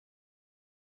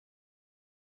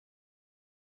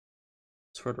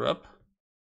It's further up.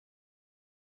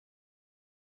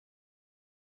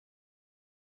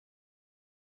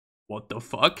 What the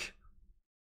fuck?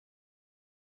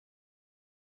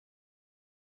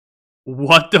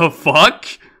 What the fuck?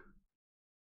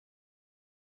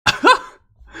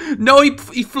 No,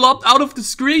 he flopped out of the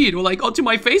screen, or like onto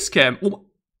my face cam.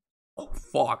 Oh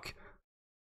fuck.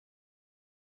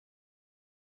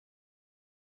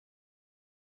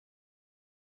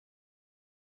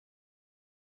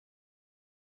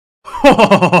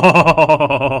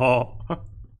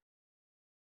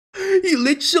 He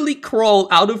literally crawled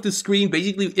out of the screen,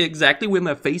 basically exactly where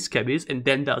my face cam is, and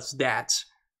then does that.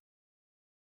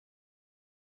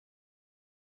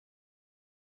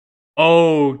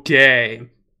 Okay.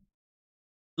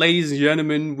 Ladies and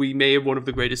gentlemen, we may have one of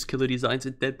the greatest killer designs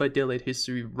in Dead by Daylight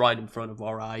history right in front of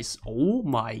our eyes. Oh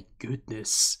my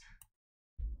goodness.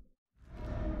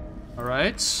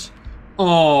 Alright.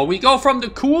 Oh, we go from the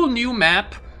cool new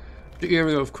map, the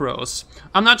Area of Crows.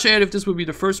 I'm not sure if this will be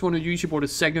the first one on YouTube or the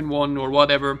second one or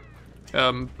whatever.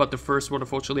 But the first one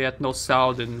unfortunately had no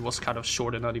sound and was kind of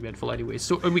short and uneventful anyway.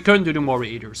 So we couldn't do the more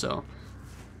either, so.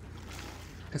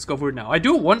 Let's go for it now. I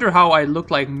do wonder how I look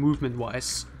like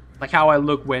movement-wise. Like how I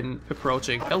look when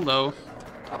approaching. Hello.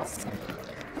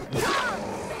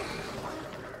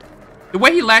 The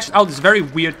way he lashed out is very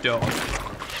weird though.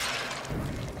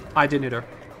 I didn't hit her.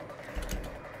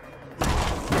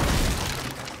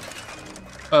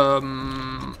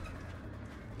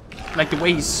 Like the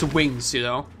way he swings, you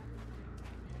know.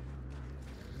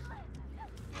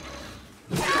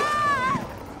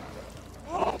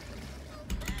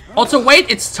 Also, wait,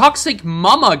 it's Toxic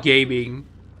Mama Gaming.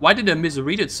 Why did I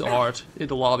misread it so hard in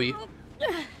the lobby?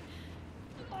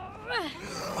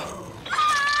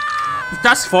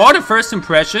 Thus far, the first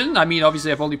impression, I mean,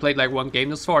 obviously I've only played like one game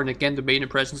thus far, and again, the main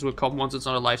impressions will come once it's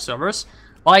on the live servers.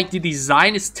 Like, the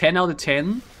design is 10 out of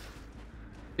 10.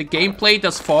 The gameplay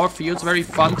thus far feels very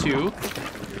fun too.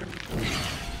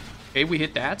 Okay, we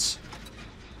hit that.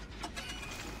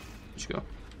 Let's go.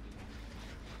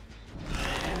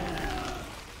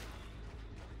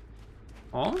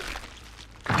 Oh.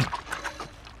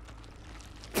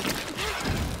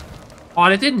 Oh,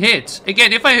 that didn't hit.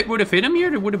 Again, if I would have hit him here,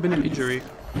 there would have been an injury.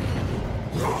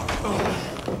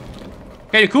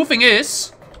 Okay, the cool thing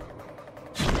is...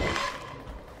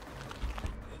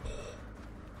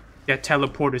 that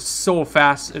teleport is so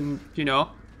fast and, you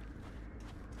know...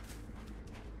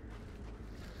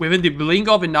 within the blink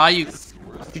of an eye, you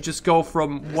just go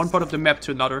from one part of the map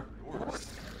to another.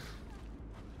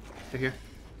 They're here.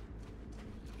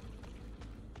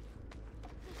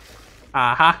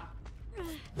 Aha.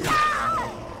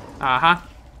 Aha.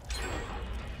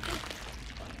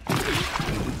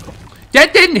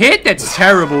 That didn't hit? That's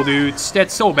terrible, dudes.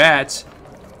 That's so bad.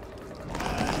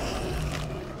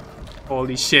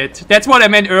 Holy shit. That's what I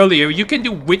meant earlier. You can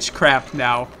do witchcraft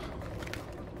now.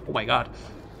 Oh my god.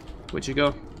 Where'd you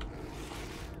go?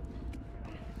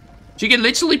 She can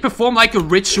literally perform like a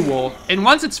ritual. And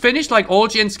once it's finished, like all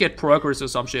gens get progress or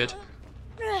some shit.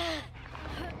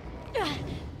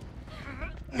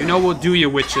 You know what? Do your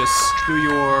witches. Do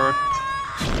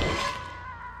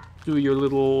your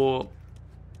little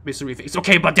mystery things.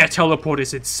 Okay, but that teleport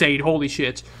is insane. Holy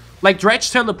shit. Like, Dredge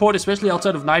teleport, especially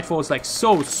outside of Nightfall, is like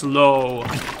so slow.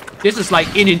 This is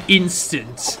like in an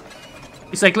instant.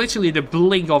 It's like literally the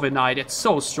blink of an eye. That's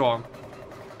so strong.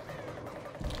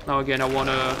 Now again, I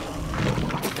wanna...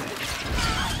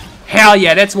 Hell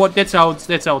yeah, that's how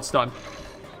it's done.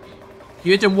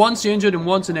 You hit them once, you injure them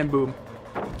once, and then boom.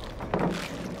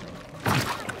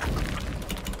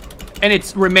 And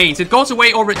it remains. It goes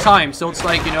away over time, so it's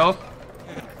like, you know...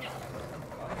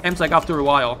 ends like after a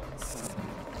while.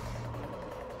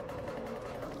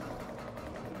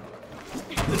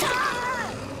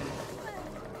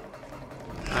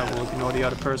 I will ignore the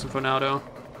other person for now, though.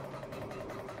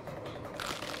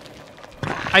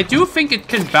 I do think it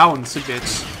can bounce a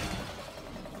bit.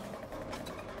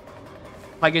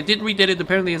 Like, I did read that it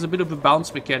apparently has a bit of a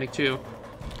bounce mechanic, too.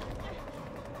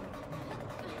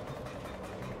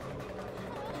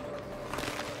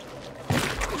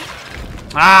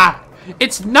 Ah!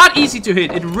 It's not easy to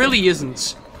hit. It really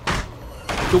isn't.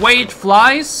 The way it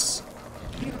flies,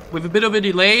 with a bit of a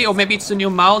delay, or maybe it's the new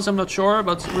mouse, I'm not sure,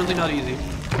 but it's really not easy.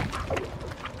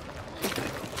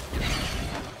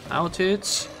 Out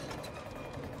it.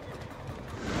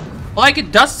 Like,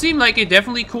 it does seem like a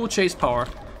definitely cool chase power.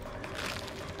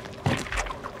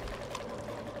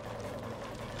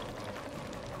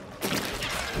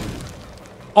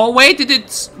 Oh wait,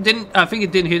 didn't I think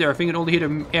it didn't hit her. I think it only hit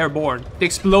her airborne. The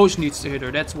explosion needs to hit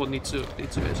her. That's what needs to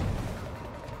hit.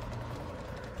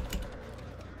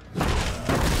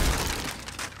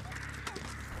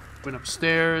 Went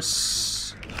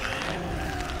upstairs.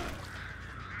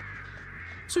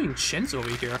 What's doing Chens over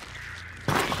here?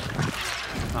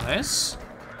 Nice.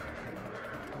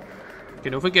 Okay,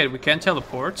 don't forget, we can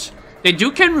teleport. They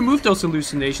can remove those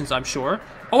hallucinations, I'm sure.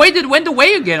 Oh wait, it went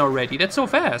away again already. That's so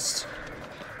fast.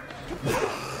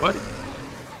 What?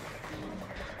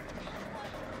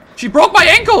 She broke my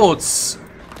ankles!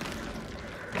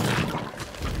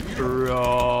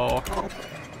 Bro.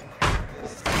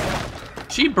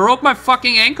 She broke my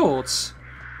fucking ankles.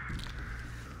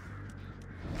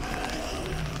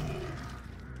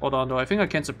 Hold on though, I think I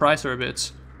can surprise her a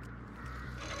bit.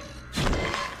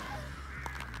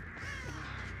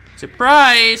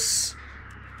 Surprise!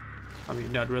 I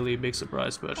mean, not really a big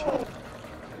surprise, but...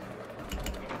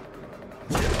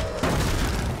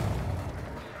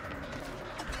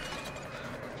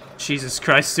 Jesus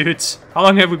Christ, dude. How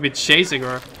long have we been chasing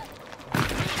her?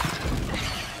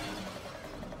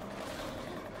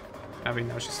 I mean,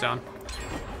 now she's down.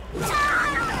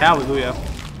 Hallelujah.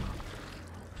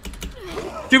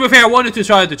 To be fair, I wanted to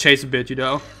try to chase a bit, you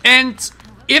know. And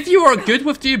if you are good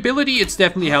with the ability, it's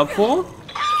definitely helpful.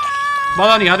 But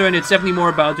on the other hand, it's definitely more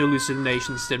about the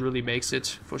hallucinations that really makes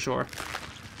it, for sure.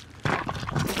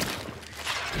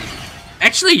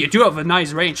 Actually, you do have a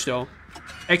nice range, though.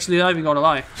 Actually, not even gonna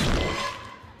lie.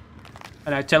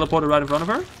 And I teleported right in front of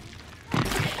her.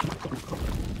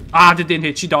 Ah, that didn't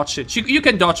hit. She dodged it. You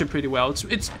can dodge it pretty well.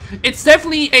 It's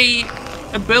definitely a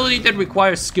ability that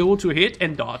requires skill to hit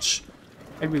and dodge.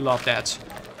 And we love that.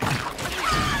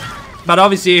 But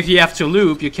obviously, if you have to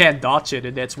loop, you can't dodge it,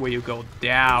 and that's where you go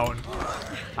down.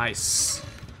 Nice.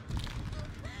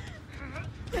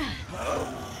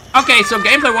 Okay, so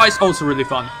gameplay-wise, also really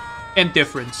fun. And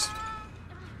different.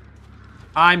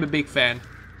 I'm a big fan.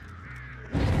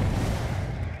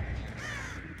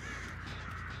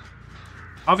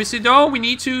 Obviously, though, we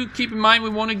need to keep in mind we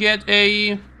want to get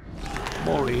a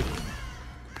Mori.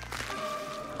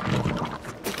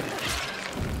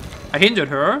 I hindered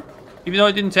her. Even though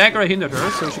I didn't tag her, I hindered her,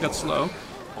 so she got slow.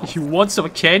 You want some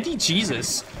candy?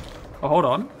 Jesus. Oh, hold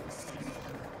on.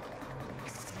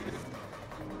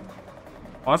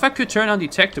 Oh, if I could turn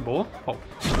undetectable. Oh.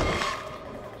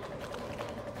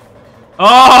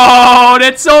 Oh,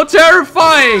 that's so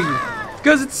terrifying!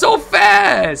 Because it's so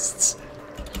fast!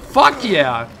 Fuck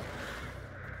yeah!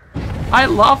 I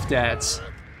love that.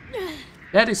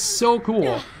 That is so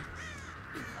cool.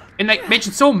 And I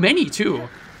mentioned so many, too.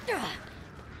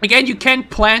 Again, you can't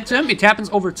plant them, it happens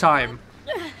over time.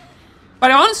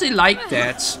 But I honestly like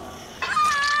that.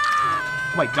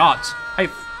 Oh my god, I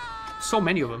have so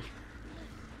many of them.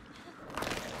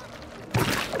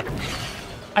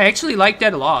 I actually like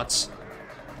that a lot.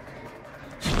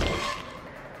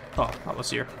 Oh, that was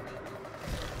here.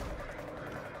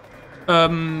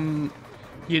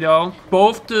 You know,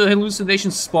 both the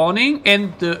hallucinations spawning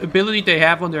and the ability they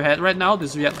have on their head right now,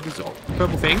 this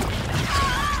purple thing,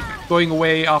 going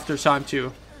away after time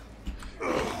too.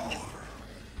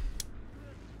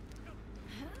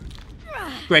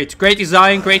 Great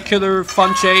design, great killer,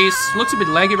 fun chase. Looks a bit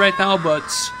laggy right now, but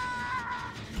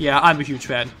yeah, I'm a huge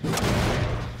fan.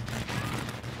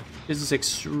 This is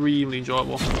extremely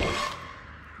enjoyable.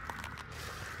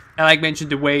 And like mentioned,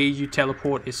 the way you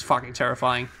teleport is fucking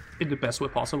terrifying in the best way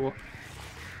possible.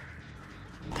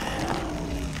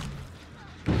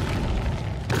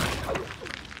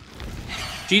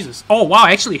 Jesus. Oh wow,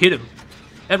 I actually hit him.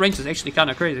 That range is actually kind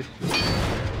of crazy.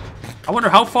 I wonder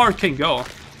how far it can go.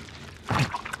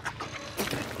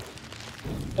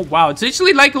 Oh wow, it's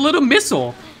actually like a little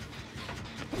missile.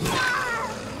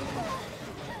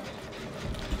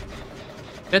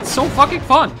 That's so fucking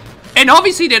fun. And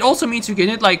obviously that also means you can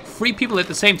hit like 3 people at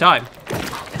the same time.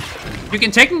 You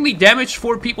can technically damage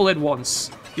 4 people at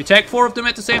once. You tag 4 of them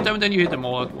at the same time and then you hit them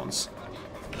all at once.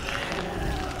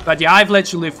 But yeah, I've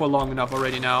let you live for long enough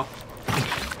already now.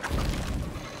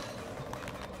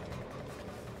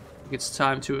 It's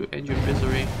time to end your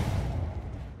misery.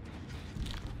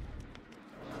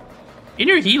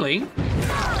 Inner healing?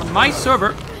 On my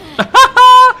server.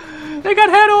 They got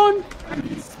head on!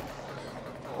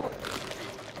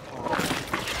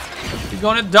 You're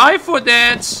gonna die for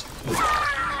that!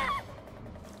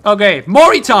 Okay,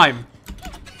 Mori time!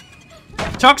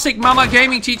 Toxic Mama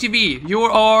Gaming TTV, you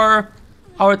are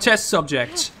our test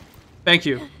subject. Thank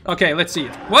you. Okay, let's see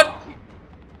it. What?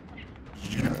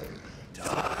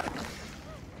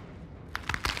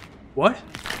 What?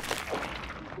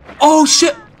 Oh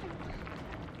shit!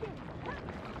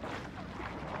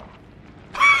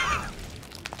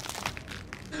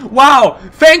 Wow!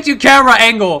 Thank you, camera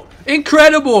angle!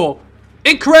 Incredible!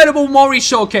 Incredible Mori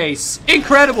showcase!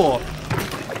 Incredible!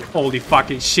 Holy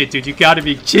fucking shit, dude. You gotta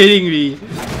be kidding me.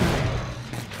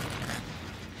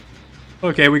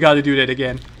 Okay, we gotta do that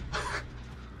again.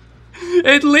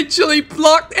 It literally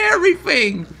blocked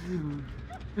everything.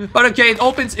 But okay, it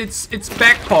opens its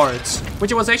back parts,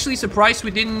 which I was actually surprised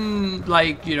we didn't,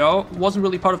 like, you know, wasn't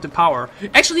really part of the power.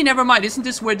 Actually, never mind. Isn't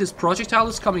this where this projectile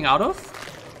is coming out of?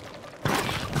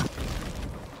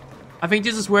 I think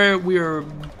this is where we're,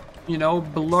 you know,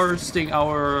 bursting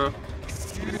our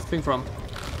thing from.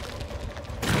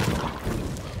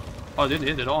 Oh, it didn't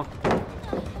hit at all.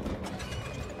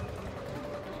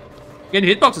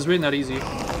 Getting hitbox is really not easy.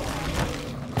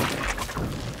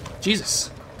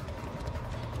 Jesus.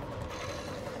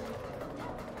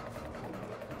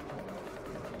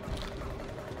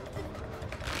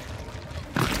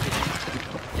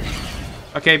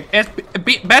 Okay,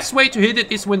 best way to hit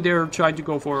it is when they're trying to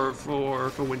go for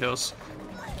windows.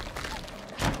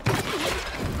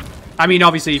 I mean,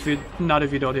 obviously, if you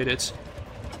don't hit it.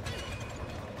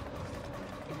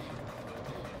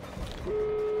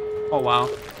 Oh wow.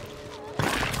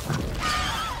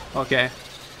 Okay.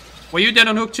 Were you dead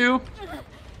on hook too?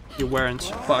 You weren't.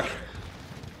 Fuck.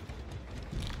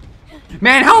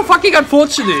 Man, how fucking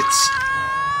unfortunate!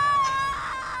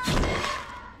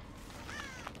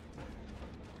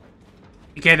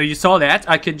 Okay, no, you saw that?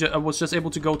 I was just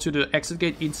able to go to the exit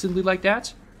gate instantly like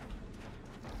that?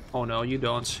 Oh no, you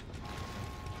don't.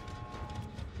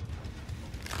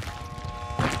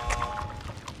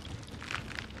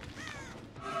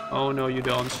 Oh no, you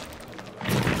don't.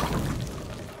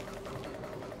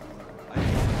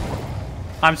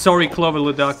 I'm sorry,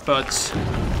 Clover Duck, but...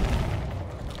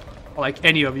 like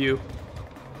any of you.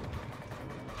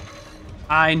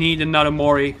 I need another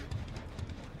Mori.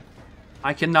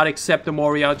 I cannot accept the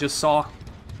Mori I just saw.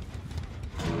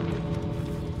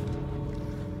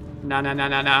 Nah.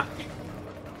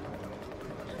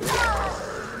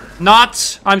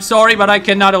 Not! I'm sorry, but I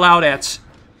cannot allow that.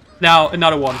 Now,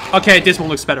 another one. Okay, this one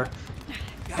looks better.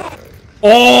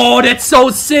 Oh, that's so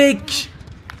sick!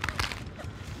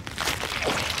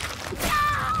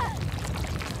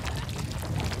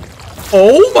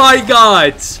 Oh my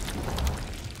god!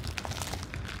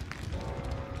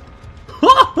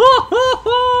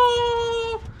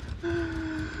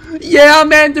 Yeah,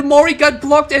 man, the Mori got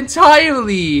blocked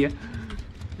entirely.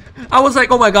 I was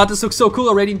like, oh my god, this looks so cool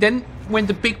already. Then, when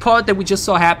the big part that we just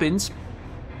saw happened,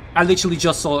 I literally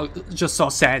just saw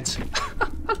sand.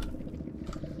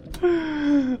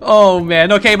 Oh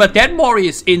man, okay, but that Mori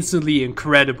is instantly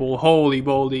incredible. Holy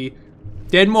moly.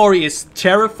 That Mori is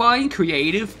terrifying,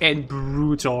 creative, and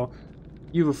brutal.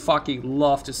 You would fucking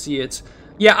love to see it.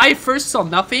 Yeah, I first saw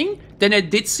nothing, then I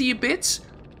did see a bit,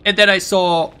 and then I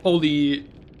saw only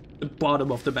the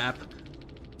bottom of the map.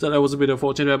 So that was a bit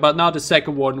unfortunate, but now the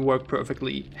second one worked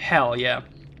perfectly. Hell yeah.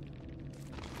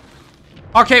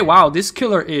 Okay, wow, this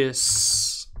killer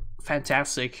is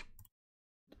fantastic.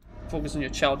 Focus on your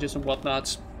challenges and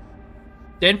whatnot.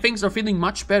 Then things are feeling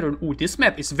much better. Ooh, this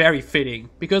map is very fitting.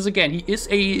 Because again, he is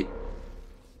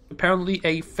apparently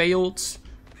a failed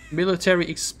military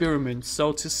experiment.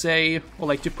 So to say, or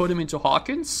like to put him into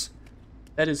Hawkins,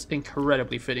 that is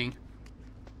incredibly fitting.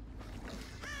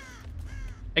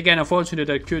 Again, unfortunate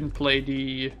I couldn't play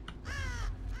the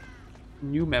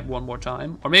new map one more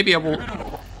time. Or maybe I will...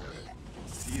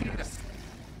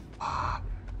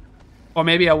 Or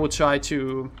maybe I will try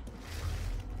to...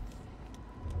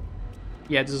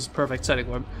 Yeah, this is perfect setting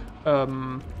for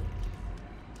him.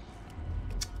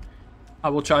 I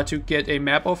will try to get a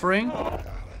map offering.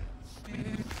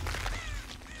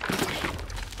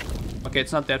 Okay,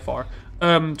 it's not that far.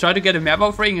 Try to get a map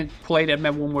offering and play that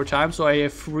map one more time, so I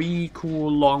have 3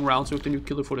 cool long rounds with the new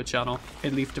killer for the channel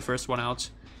and leave the first one out.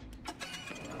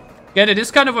 Yeah, it is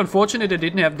kind of unfortunate I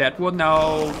didn't have that one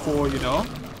now for, you know.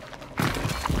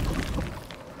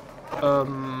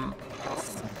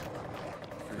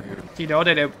 You know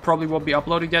that I probably won't be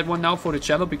uploading that one now for the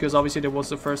channel because obviously there was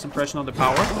the first impression on the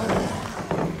power.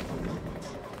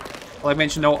 Well, I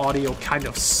mentioned no audio kind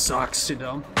of sucks, you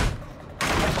know.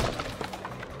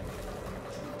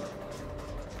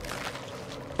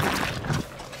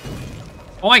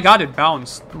 Oh my god, it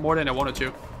bounced more than I wanted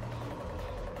to.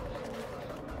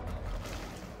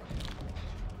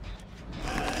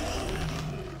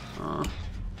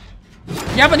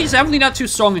 Yeah, but he's definitely not too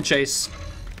strong in chase.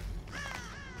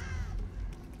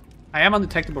 I am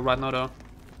undetectable right now, though.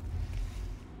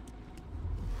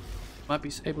 Might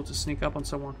be able to sneak up on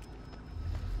someone.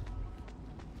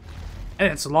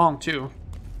 And it's long, too.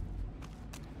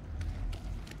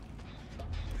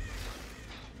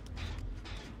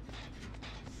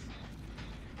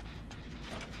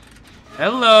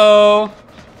 Hello!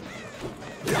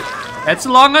 That's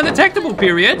a long undetectable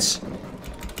period.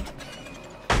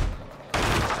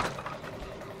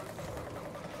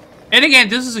 And again,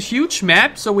 this is a huge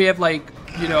map, so we have like,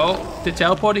 you know, the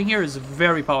teleporting here is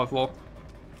very powerful.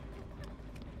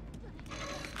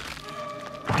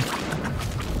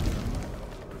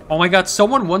 Oh my god,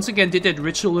 someone once again did that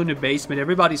ritual in the basement.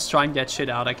 Everybody's trying that shit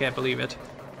out. I can't believe it.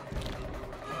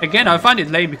 Again, I find it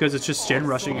lame because it's just gen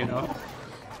rushing, you know.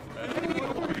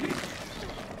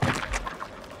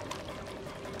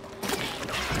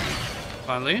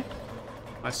 Finally.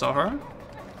 I saw her.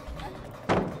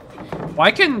 Well,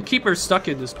 I can keep her stuck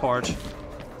in this part.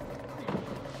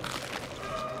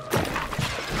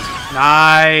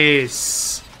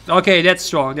 Nice. Okay, that's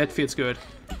strong. That feels good.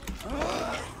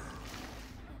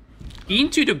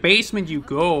 Into the basement you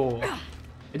go.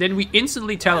 And then we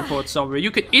instantly teleport somewhere.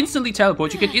 You can instantly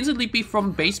teleport. You can instantly be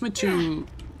from basement to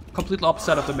complete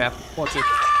opposite of the map. Watch it.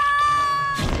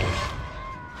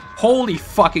 Holy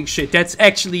fucking shit. That's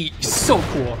actually so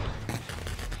cool.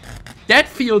 That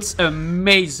feels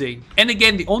amazing. And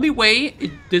again, the only way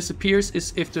it disappears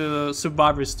is if the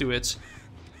survivors do it.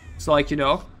 It's like, you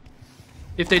know,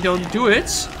 if they don't do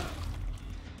it,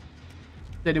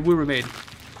 then it will remain.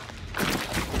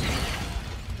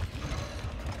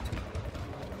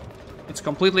 It's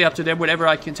completely up to them whether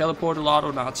I can teleport a lot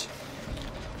or not.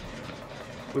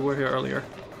 We were here earlier.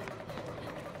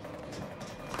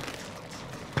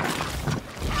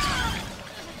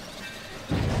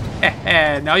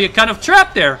 Now you're kind of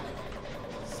trapped there.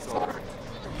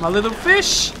 My little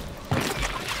fish.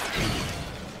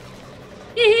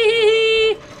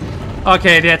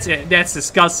 Okay, that's it. That's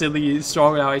disgustingly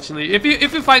strong now, actually. If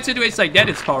you find situations like that,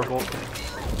 it's powerful.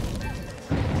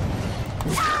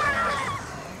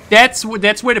 That's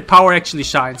where the power actually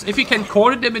shines. If you can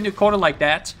corner them in the corner like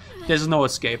that, there's no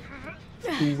escape.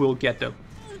 You will get them.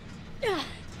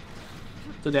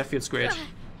 So that feels great.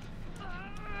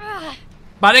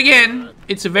 But again,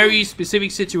 it's a very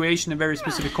specific situation, a very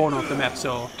specific corner of the map,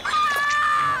 so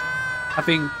I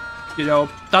think, you know,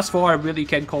 thus far I really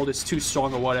can't call this too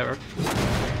strong or whatever.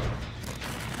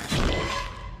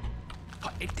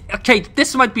 Okay,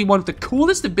 this might be one of the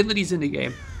coolest abilities in the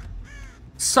game.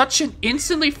 Such an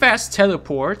instantly fast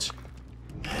teleport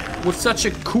with such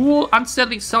a cool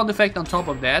unsettling sound effect on top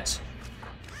of that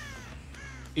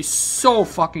is so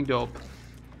fucking dope.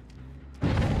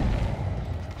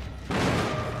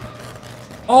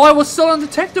 Oh, I was still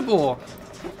undetectable.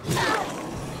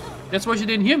 That's why you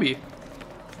didn't hear me.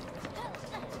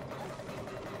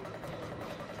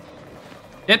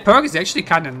 That perk is actually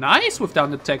kind of nice with the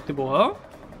undetectable, huh?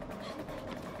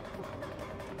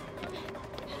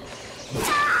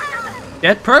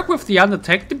 That perk with the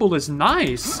undetectable is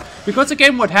nice. Because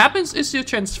again, what happens is you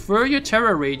transfer your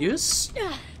terror radius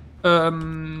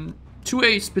to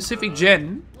a specific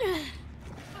gen.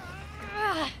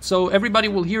 So everybody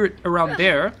will hear it around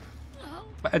there.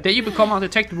 But then you become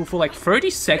undetectable for like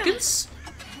 30 seconds?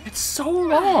 It's so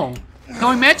long. Now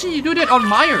imagine you do that on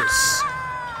Myers.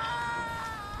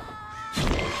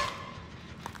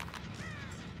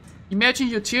 Imagine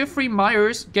your tier 3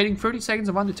 Myers getting 30 seconds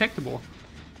of undetectable.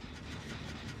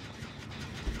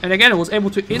 And again, I was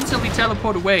able to instantly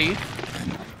teleport away.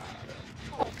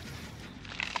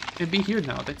 And be here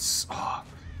now. That's... Oh.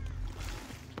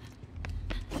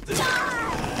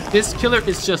 This killer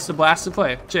is just a blast to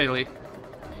play, genuinely.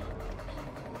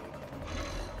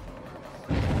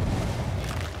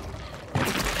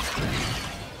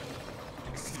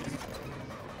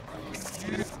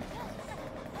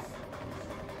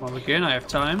 Well, again, I have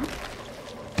time.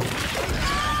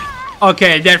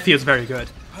 Okay, that feels very good.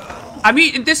 I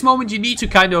mean, in this moment, you need to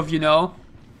kind of, you know,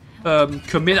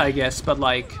 commit, I guess. But,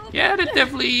 like, yeah, that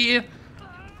definitely...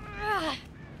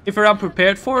 If you're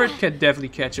unprepared for it, can definitely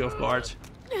catch you off guard.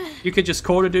 You can just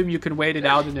corner them, you can wait it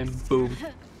out, and then boom.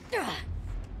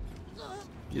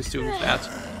 Just do that.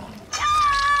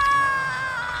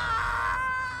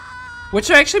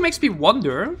 Which actually makes me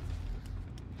wonder...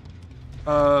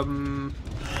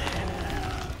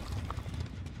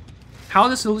 how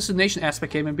this hallucination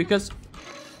aspect came in, because...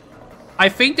 I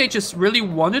think they just really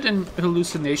wanted an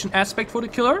hallucination aspect for the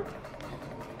killer.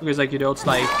 Because, like, you know, it's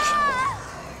like...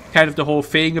 kind of the whole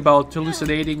thing about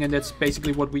hallucinating, and that's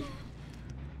basically what we...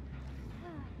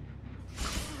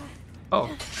 Oh.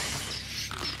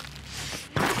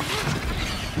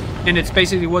 And it's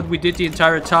basically what we did the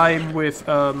entire time with,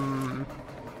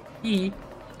 E.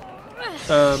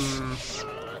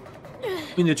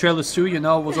 In the trailers too, you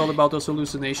know, was all about those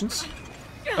hallucinations.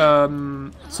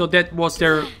 So that was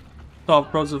their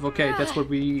thought process of, okay, that's what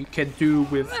we can do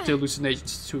with the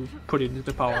hallucinations to put it into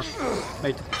the power.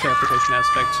 Make the teleportation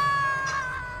aspect.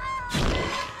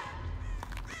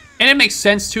 And it makes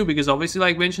sense too, because obviously,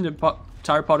 like mentioned, the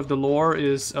entire part of the lore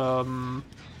is that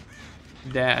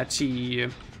he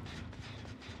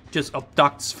just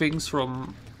abducts things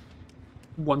from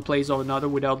one place or another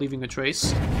without leaving a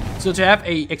trace. So to have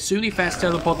a extremely fast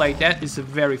teleport like that is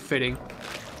very fitting.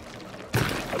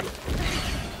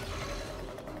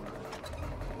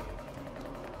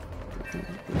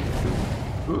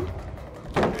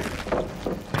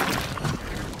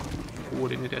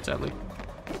 Wouldn't hit that sadly.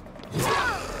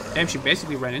 Damn, she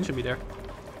basically ran into me there.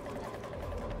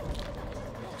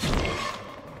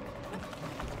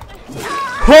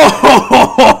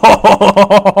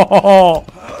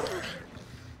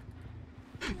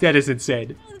 That is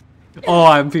insane. Oh,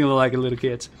 I'm feeling like a little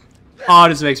kid. Oh,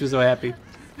 this makes me so happy.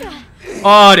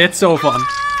 Oh, that's so fun.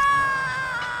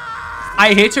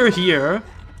 I hit her here.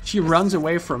 She runs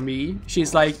away from me.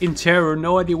 She's like in terror,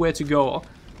 no idea where to go.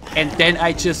 And then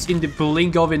I just, in the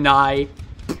blink of an eye,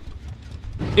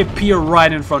 appear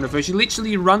right in front of her. She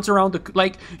literally runs around the...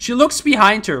 Like, she looks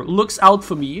behind her, looks out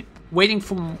for me, waiting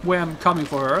from where I'm coming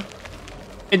for her.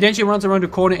 And then she runs around the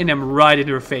corner and I'm right in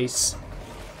her face.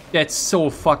 That's so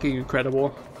fucking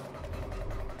incredible.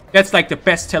 That's like the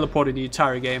best teleport in the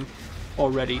entire game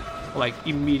already. Like,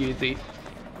 immediately.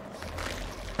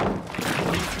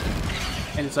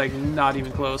 And it's like not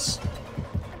even close.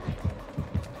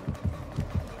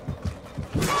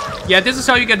 Yeah, this is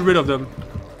how you get rid of them.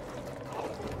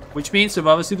 Which means you've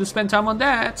obviously to spend time on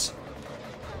that.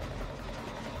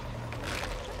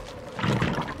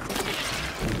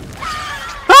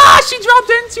 Ah, she dropped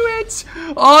into it!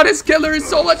 Oh, this killer is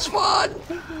so much fun!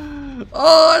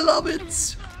 Oh, I love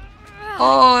it!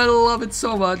 Oh, I love it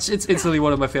so much. It's instantly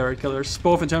one of my favorite killers,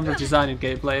 both in terms of design and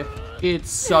gameplay. It's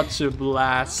such a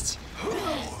blast.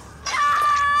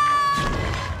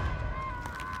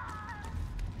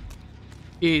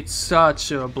 It's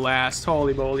such a blast.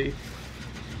 Holy moly.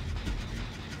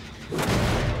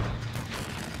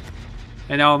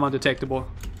 And now I'm undetectable.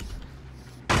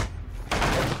 Oh,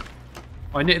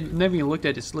 I never even looked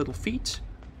at his little feet.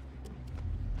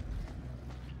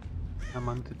 I'm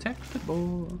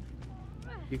undetectable.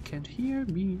 You can't hear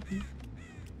me.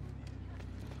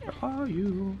 Where are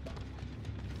you?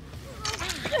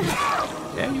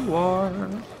 There you are.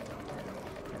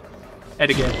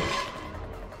 And again.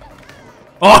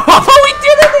 Oh, we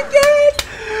did it again!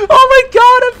 Oh my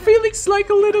god, I'm feeling like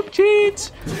a little kid.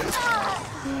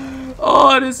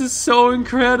 Oh, this is so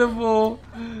incredible.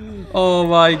 Oh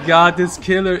my god, this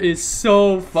killer is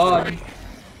so fun.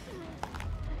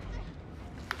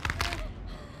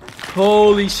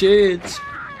 Holy shit.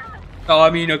 Oh, I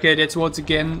mean, okay, that's once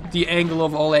again the angle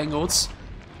of all angles.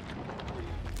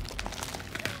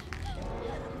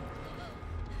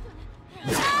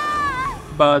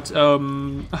 But,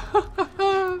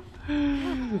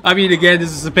 I mean, again,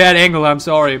 this is a bad angle, I'm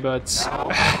sorry, but...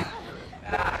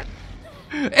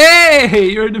 Hey,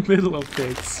 you're in the middle of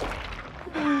things.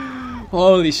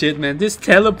 Holy shit, man, this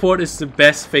teleport is the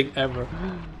best thing ever.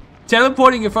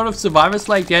 Teleporting in front of survivors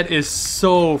like that is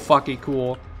so fucking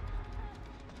cool.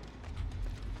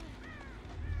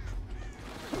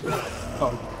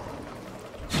 Oh.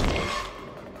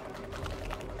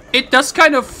 It does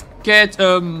kind of get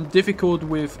difficult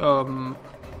with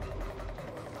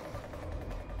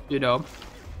you know,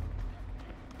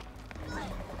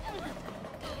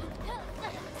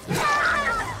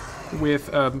 with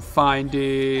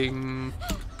finding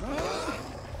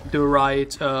the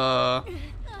right well,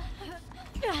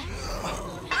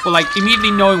 like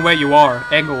immediately knowing where you are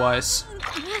angle wise.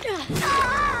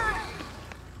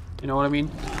 You know what I mean?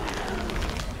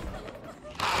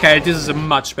 Okay, this is a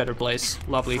much better place.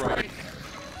 Lovely.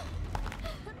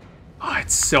 Oh,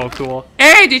 it's so cool.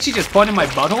 Hey, did she just point in my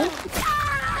butthole?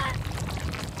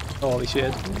 Holy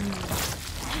shit.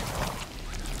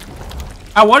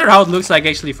 I wonder how it looks like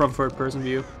actually from third person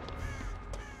view.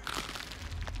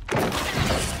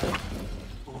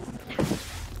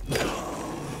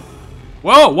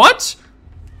 Whoa, what?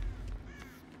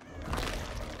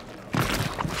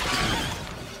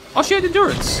 Oh, she had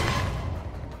endurance.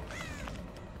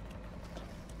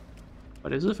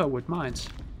 But as if I would mind.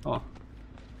 Oh.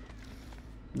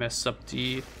 Mess up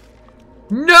the...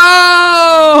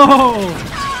 No!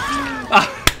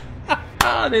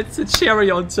 That's a cherry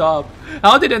on top.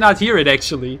 How did I not hear it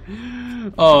actually?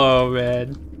 Oh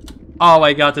man. Oh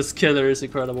my god, this killer is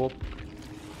incredible.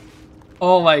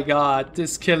 Oh my god,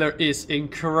 this killer is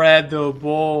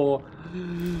incredible.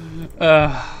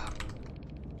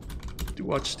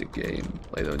 Watch the game.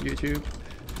 Play it on YouTube.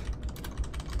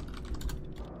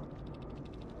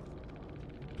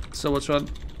 So much fun.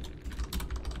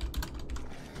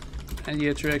 And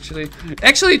yeah, true, actually.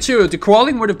 Actually, too, the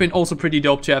crawling would have been also pretty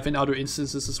dope to have in other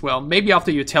instances as well. Maybe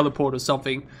after you teleport or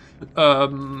something.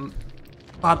 But,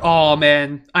 oh,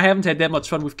 man. I haven't had that much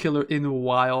fun with Killer in a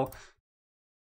while.